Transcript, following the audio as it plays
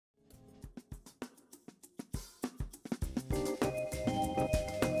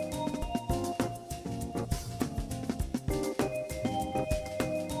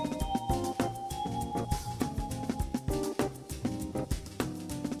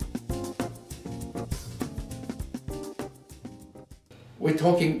we're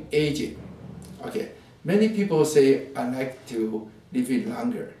talking aging. Okay, many people say I like to live in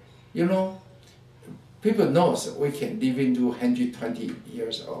longer. You know, people knows we can live into 120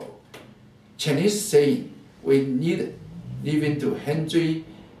 years old. Chinese saying we need live into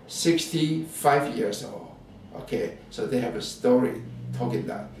 165 years old. Okay, so they have a story talking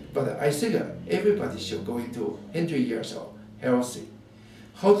that. But I think everybody should go into 100 years old, healthy.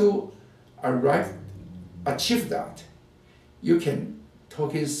 How to achieve that? You can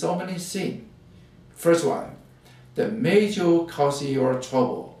talk in so many things. First one, the major causing your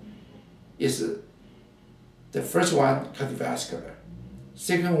trouble is the first one, cardiovascular.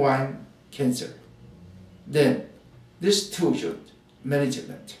 Second one, cancer. Then these two should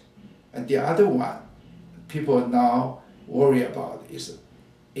management. And the other one, people now worry about is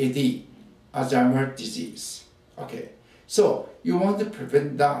AD, Alzheimer's disease. Okay, so you want to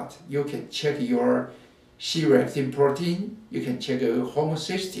prevent that, you can check your C-reactin protein, you can check your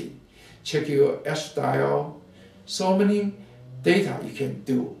homocysteine, check your estradiol, so many data you can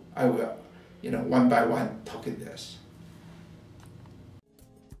do. I will, one by one talk in this.